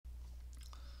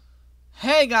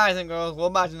Hey guys and girls,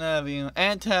 welcome back to another video,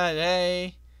 and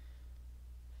today,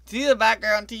 see the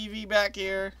background TV back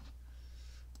here?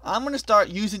 I'm going to start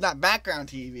using that background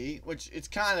TV, which it's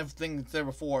kind of thing that's there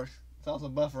before. It's also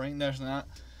buffering, there's not.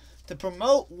 To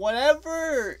promote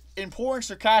whatever important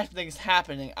Sircashopin thing is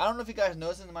happening. I don't know if you guys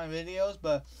notice in my videos,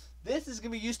 but this is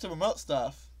going to be used to promote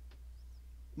stuff.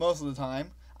 Most of the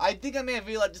time. I think I made a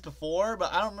video like this before,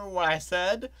 but I don't remember what I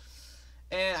said.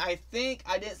 And I think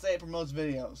I didn't say it promotes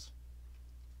videos.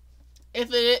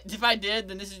 If I did,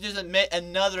 then this is just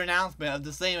another announcement of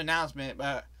the same announcement,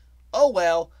 but oh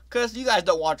well, because you guys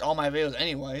don't watch all my videos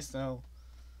anyway, so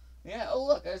yeah. Oh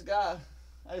look, I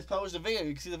just published a video.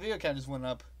 You can see the video count just went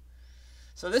up.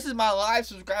 So this is my live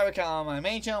subscriber count on my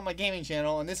main channel, my gaming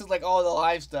channel, and this is like all the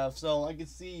live stuff, so I can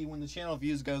see when the channel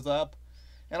views goes up.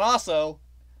 And also,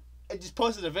 I just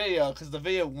posted a video because the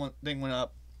video thing went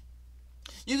up.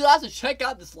 You can also check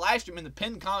out this live stream in the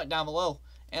pinned comment down below,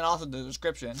 and also the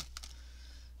description.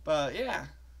 But yeah,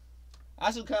 I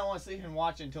still kind of want to sit here and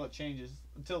watch it until it changes,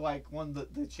 until like one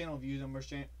of the channel view number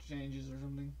changes or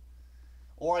something,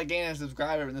 or I gain a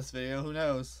subscriber in this video. Who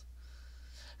knows?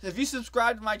 If you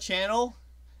subscribe to my channel,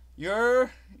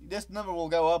 this number will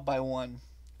go up by 1,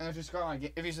 and if you subscribe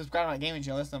to my gaming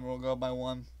channel, this number will go up by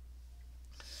 1.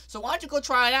 So why don't you go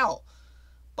try it out?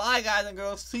 Bye guys and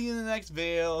girls. See you in the next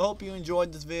video. I hope you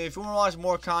enjoyed this video. If you want to watch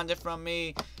more content from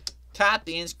me, tap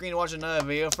the end screen to watch another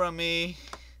video from me.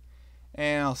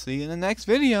 And I'll see you in the next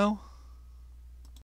video.